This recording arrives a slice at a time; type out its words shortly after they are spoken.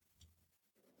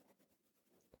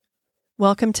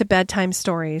Welcome to Bedtime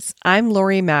Stories. I'm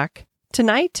Lori Mack.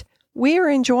 Tonight, we are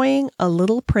enjoying A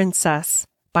Little Princess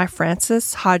by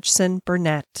Frances Hodgson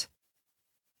Burnett.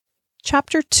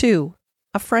 Chapter 2,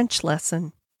 A French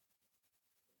Lesson.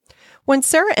 When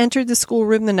Sarah entered the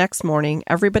schoolroom the next morning,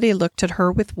 everybody looked at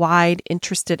her with wide,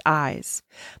 interested eyes.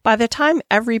 By the time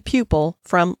every pupil,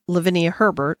 from Lavinia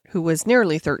Herbert, who was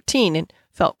nearly 13 and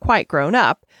felt quite grown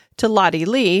up, to Lottie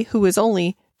Lee, who was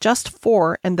only just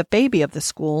 4 and the baby of the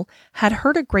school, had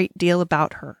heard a great deal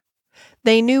about her.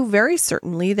 They knew very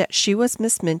certainly that she was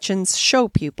Miss Minchin's show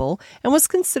pupil and was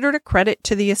considered a credit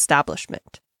to the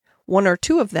establishment. One or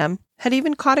two of them had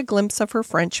even caught a glimpse of her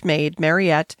French maid,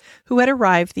 Mariette, who had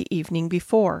arrived the evening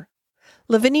before.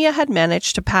 Lavinia had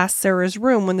managed to pass Sarah's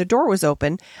room when the door was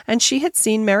open, and she had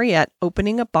seen Mariette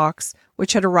opening a box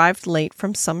which had arrived late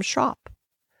from some shop.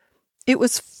 It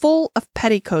was full of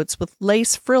petticoats with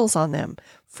lace frills on them.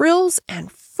 Frills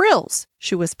and frills,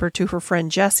 she whispered to her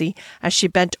friend Jessie as she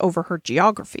bent over her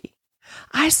geography.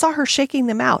 I saw her shaking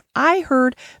them out. I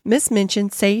heard Miss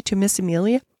Minchin say to Miss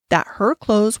Amelia that her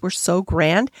clothes were so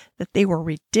grand that they were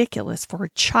ridiculous for a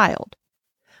child.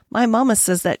 My mamma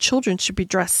says that children should be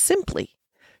dressed simply.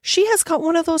 She has got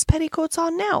one of those petticoats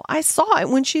on now. I saw it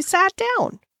when she sat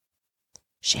down.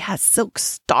 She has silk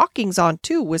stockings on,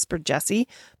 too, whispered Jessie,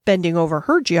 bending over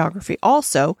her geography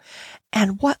also.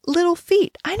 And what little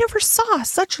feet! I never saw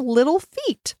such little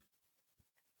feet.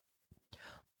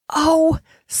 Oh,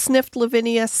 sniffed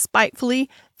Lavinia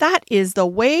spitefully, that is the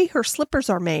way her slippers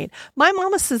are made. My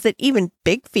mamma says that even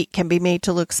big feet can be made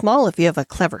to look small if you have a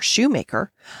clever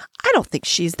shoemaker. I don't think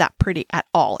she's that pretty at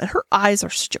all, and her eyes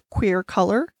are such a queer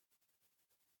color.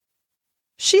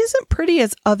 She isn't pretty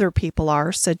as other people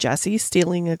are, said Jessie,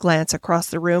 stealing a glance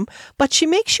across the room, but she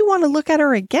makes you want to look at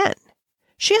her again.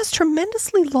 She has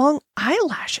tremendously long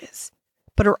eyelashes,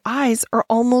 but her eyes are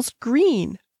almost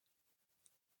green.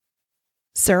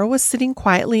 Sarah was sitting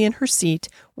quietly in her seat,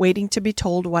 waiting to be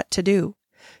told what to do.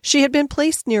 She had been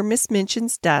placed near Miss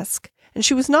Minchin's desk, and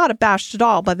she was not abashed at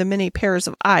all by the many pairs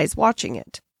of eyes watching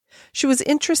it. She was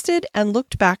interested and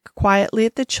looked back quietly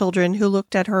at the children who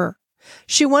looked at her.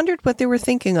 She wondered what they were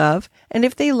thinking of, and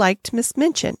if they liked Miss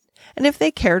Minchin, and if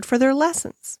they cared for their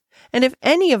lessons, and if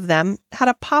any of them had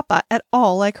a papa at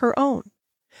all like her own.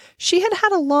 She had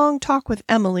had a long talk with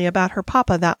Emily about her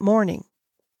papa that morning.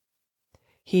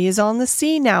 He is on the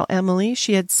sea now, Emily,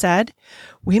 she had said.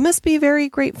 We must be very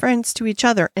great friends to each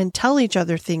other and tell each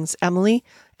other things, Emily.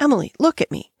 Emily, look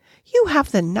at me. You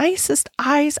have the nicest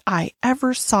eyes I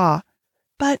ever saw.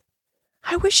 But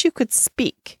I wish you could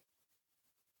speak.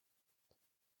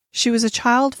 She was a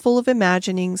child full of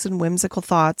imaginings and whimsical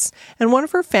thoughts, and one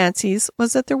of her fancies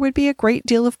was that there would be a great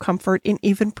deal of comfort in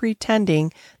even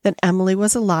pretending that Emily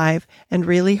was alive and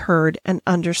really heard and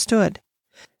understood.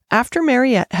 After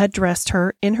Mariette had dressed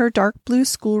her in her dark blue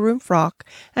schoolroom frock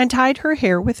and tied her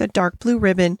hair with a dark blue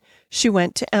ribbon, she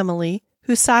went to Emily,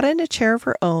 who sat in a chair of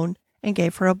her own, and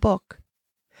gave her a book.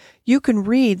 You can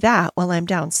read that while I'm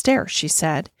downstairs, she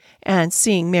said, and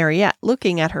seeing Mariette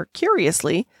looking at her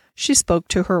curiously, she spoke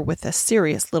to her with a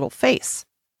serious little face.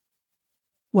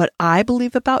 What I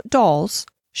believe about dolls,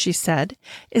 she said,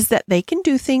 is that they can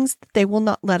do things that they will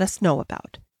not let us know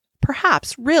about.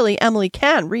 Perhaps, really, Emily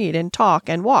can read and talk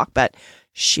and walk, but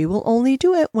she will only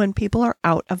do it when people are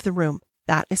out of the room.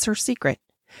 That is her secret.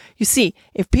 You see,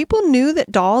 if people knew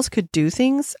that dolls could do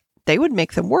things, they would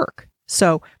make them work.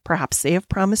 So perhaps they have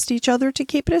promised each other to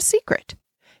keep it a secret.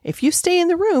 If you stay in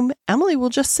the room, Emily will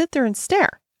just sit there and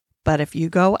stare. But if you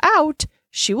go out,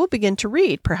 she will begin to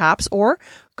read, perhaps, or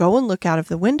go and look out of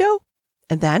the window.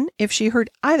 And then, if she heard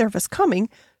either of us coming,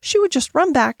 she would just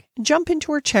run back and jump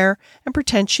into her chair and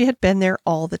pretend she had been there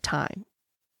all the time.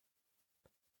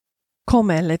 Comme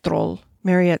elle est drôle,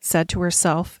 Mariette said to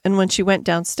herself, and when she went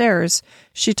downstairs,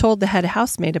 she told the head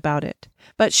housemaid about it.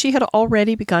 But she had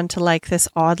already begun to like this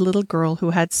odd little girl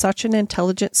who had such an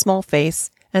intelligent small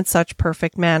face and such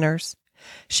perfect manners.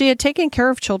 She had taken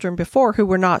care of children before who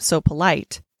were not so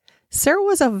polite. Sarah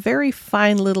was a very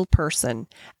fine little person,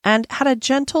 and had a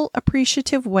gentle,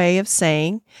 appreciative way of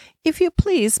saying, "If you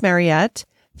please, Mariette,"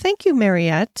 "Thank you,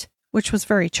 Mariette," which was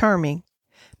very charming.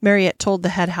 Mariette told the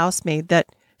head housemaid that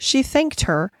she thanked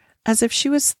her as if she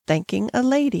was thanking a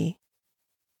lady.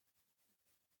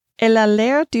 Elle a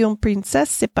l'air d'une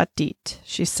princesse sympathique,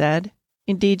 she said.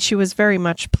 Indeed, she was very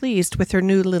much pleased with her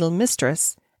new little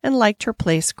mistress, and liked her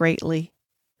place greatly.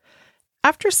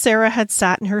 After Sarah had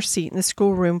sat in her seat in the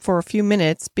schoolroom for a few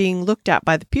minutes, being looked at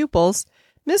by the pupils,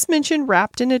 Miss Minchin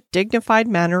rapped in a dignified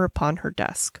manner upon her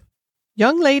desk.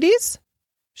 "Young ladies,"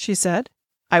 she said,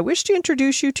 "I wish to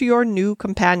introduce you to your new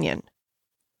companion."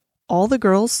 All the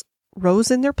girls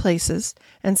rose in their places,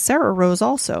 and Sarah rose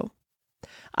also.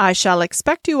 I shall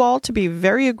expect you all to be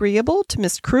very agreeable to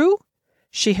Miss Crewe.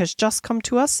 She has just come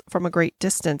to us from a great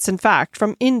distance, in fact,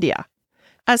 from India.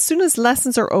 As soon as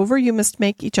lessons are over, you must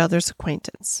make each other's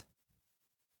acquaintance.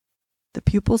 The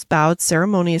pupils bowed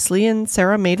ceremoniously, and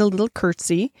Sarah made a little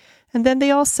curtsy, and then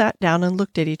they all sat down and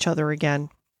looked at each other again.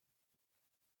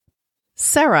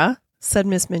 Sarah, said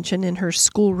Miss Minchin in her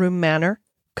schoolroom manner,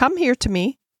 come here to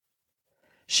me.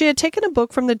 She had taken a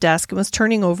book from the desk and was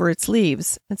turning over its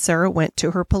leaves, and Sarah went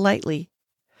to her politely.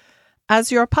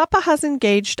 As your papa has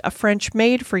engaged a French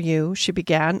maid for you, she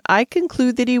began, I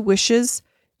conclude that he wishes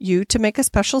you to make a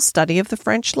special study of the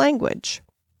French language.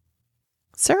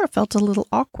 Sarah felt a little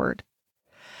awkward.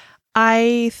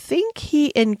 I think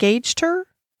he engaged her,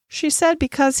 she said,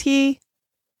 because he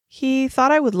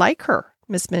thought I would like her,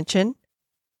 Miss Minchin.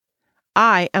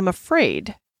 I am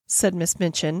afraid, said Miss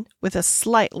Minchin, with a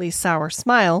slightly sour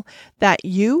smile, that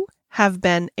you have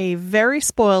been a very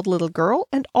spoiled little girl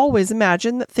and always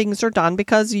imagine that things are done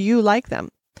because you like them.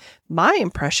 My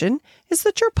impression is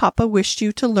that your papa wished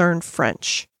you to learn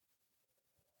French.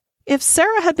 If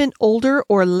Sarah had been older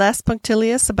or less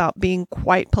punctilious about being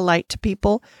quite polite to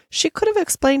people, she could have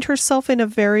explained herself in a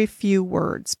very few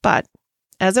words, but,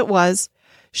 as it was,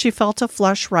 she felt a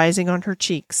flush rising on her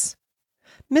cheeks.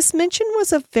 Miss Minchin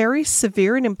was a very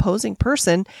severe and imposing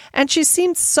person, and she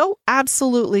seemed so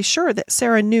absolutely sure that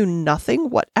Sarah knew nothing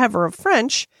whatever of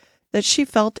French that she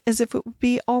felt as if it would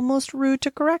be almost rude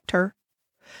to correct her.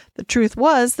 The truth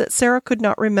was that Sarah could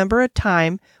not remember a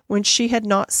time when she had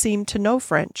not seemed to know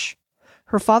French.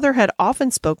 Her father had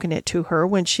often spoken it to her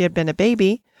when she had been a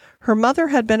baby. Her mother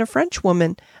had been a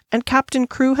Frenchwoman, and Captain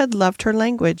Crewe had loved her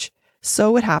language.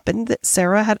 So it happened that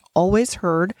Sarah had always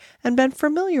heard and been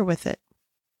familiar with it.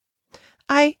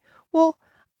 I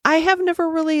have never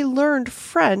really learned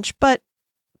French, but,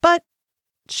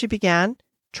 she began,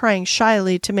 trying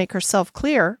shyly to make herself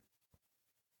clear.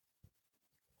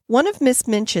 One of Miss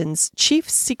Minchin's chief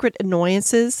secret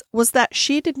annoyances was that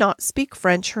she did not speak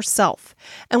French herself,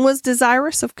 and was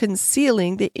desirous of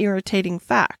concealing the irritating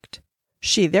fact.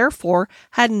 She, therefore,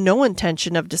 had no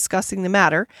intention of discussing the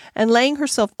matter and laying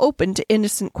herself open to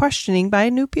innocent questioning by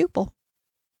a new pupil.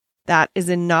 That is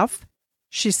enough,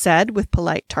 she said with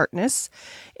polite tartness.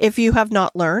 If you have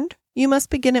not learned, you must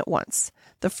begin at once.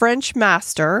 The French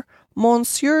master,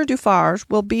 Monsieur Dufarge,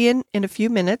 will be in a few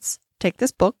minutes. Take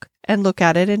this book and look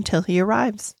at it until he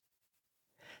arrives.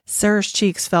 Sarah's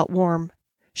cheeks felt warm.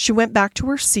 She went back to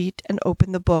her seat and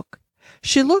opened the book.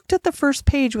 She looked at the first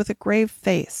page with a grave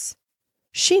face.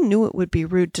 She knew it would be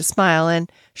rude to smile,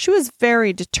 and she was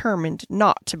very determined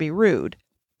not to be rude.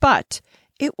 But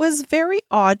it was very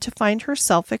odd to find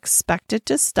herself expected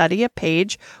to study a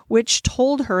page which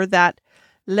told her that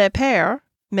le père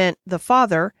meant the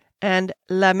father and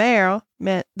la mère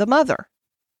meant the mother.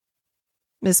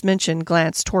 Miss Minchin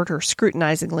glanced toward her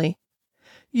scrutinizingly.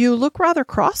 You look rather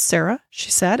cross, Sarah, she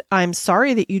said. I'm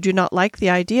sorry that you do not like the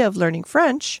idea of learning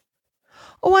French.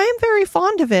 Oh, I am very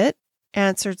fond of it,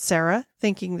 answered Sarah,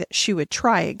 thinking that she would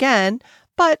try again,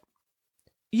 but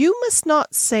you must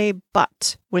not say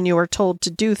but when you are told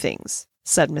to do things,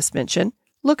 said Miss Minchin.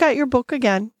 Look at your book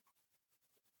again.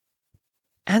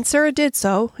 And Sarah did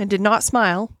so, and did not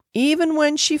smile, even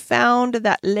when she found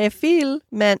that les filles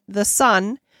meant the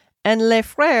son, and les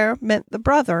frères meant the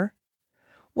brother.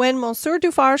 When Monsieur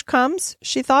Dufarge comes,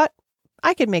 she thought,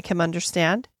 I can make him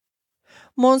understand.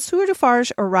 Monsieur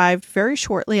Dufarge arrived very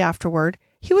shortly afterward.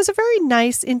 He was a very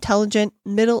nice, intelligent,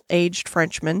 middle-aged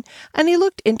Frenchman, and he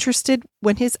looked interested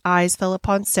when his eyes fell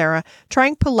upon Sarah,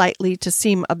 trying politely to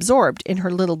seem absorbed in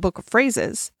her little book of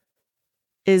phrases.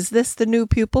 Is this the new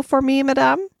pupil for me,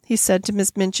 madame? He said to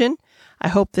Miss Minchin. I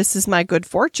hope this is my good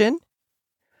fortune.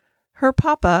 Her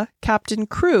papa, Captain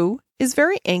Crewe, is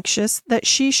very anxious that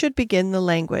she should begin the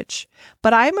language,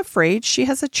 but I am afraid she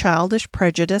has a childish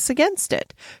prejudice against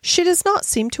it. She does not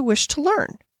seem to wish to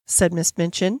learn, said Miss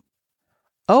Minchin.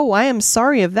 Oh, I am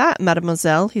sorry of that,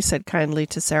 mademoiselle, he said kindly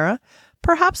to Sarah.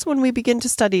 Perhaps when we begin to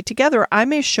study together, I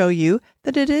may show you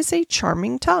that it is a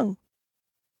charming tongue.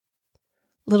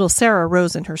 Little Sarah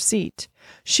rose in her seat.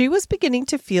 She was beginning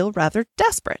to feel rather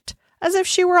desperate, as if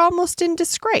she were almost in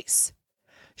disgrace.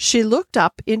 She looked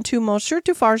up into Monsieur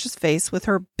Dufarge's face with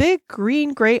her big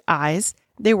green-gray eyes.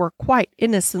 They were quite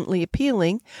innocently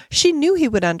appealing. She knew he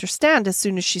would understand as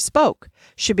soon as she spoke.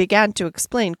 She began to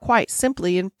explain quite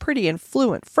simply in pretty and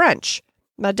fluent French.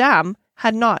 Madame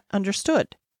had not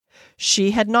understood.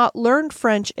 She had not learned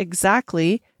French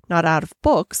exactly, not out of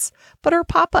books, but her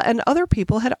papa and other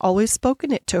people had always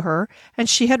spoken it to her, and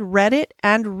she had read it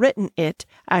and written it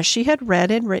as she had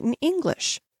read and written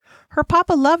English. Her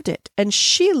papa loved it, and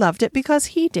she loved it because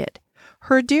he did.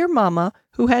 Her dear mamma,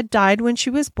 who had died when she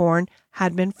was born,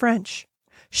 had been French.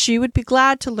 She would be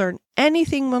glad to learn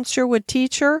anything Monsieur would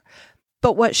teach her,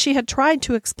 but what she had tried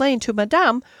to explain to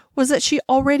Madame was that she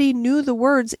already knew the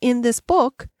words in this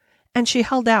book, and she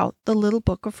held out the little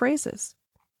book of phrases.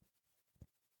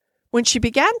 When she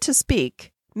began to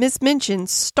speak, Miss Minchin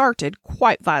started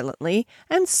quite violently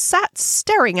and sat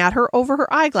staring at her over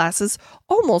her eyeglasses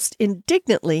almost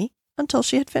indignantly until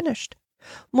she had finished.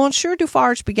 Monsieur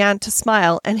Dufarge began to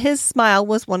smile, and his smile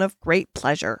was one of great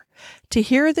pleasure. To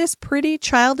hear this pretty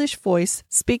childish voice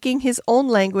speaking his own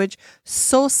language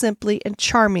so simply and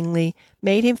charmingly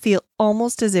made him feel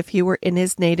almost as if he were in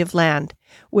his native land,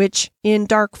 which, in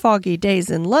dark foggy days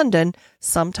in London,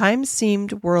 sometimes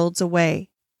seemed worlds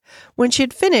away. When she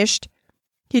had finished,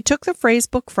 he took the phrase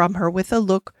book from her with a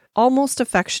look almost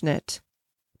affectionate.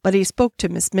 But he spoke to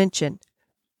Miss Minchin.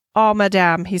 "Ah,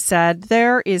 Madame," he said,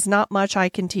 "there is not much I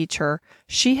can teach her.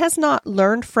 She has not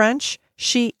learned French.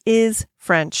 She is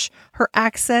French. Her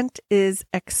accent is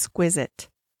exquisite."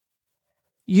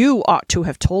 "You ought to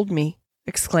have told me,"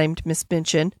 exclaimed Miss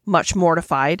Minchin, much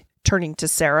mortified, turning to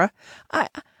Sarah.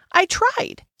 I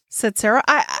tried," said Sarah.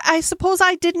 I suppose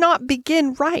I did not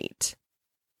begin right."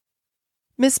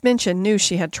 Miss Minchin knew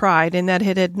she had tried, and that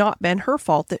it had not been her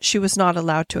fault that she was not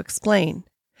allowed to explain.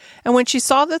 And when she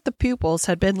saw that the pupils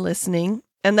had been listening,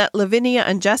 and that Lavinia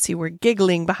and Jessie were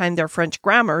giggling behind their French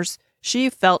grammars,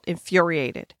 she felt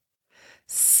infuriated.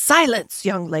 "Silence,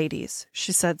 young ladies,"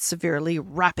 she said severely,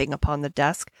 rapping upon the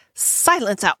desk.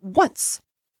 "Silence at once!"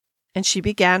 And she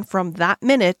began from that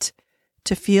minute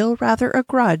to feel rather a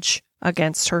grudge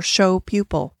against her show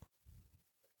pupil.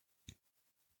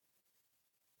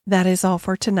 That is all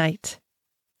for tonight.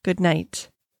 Good night.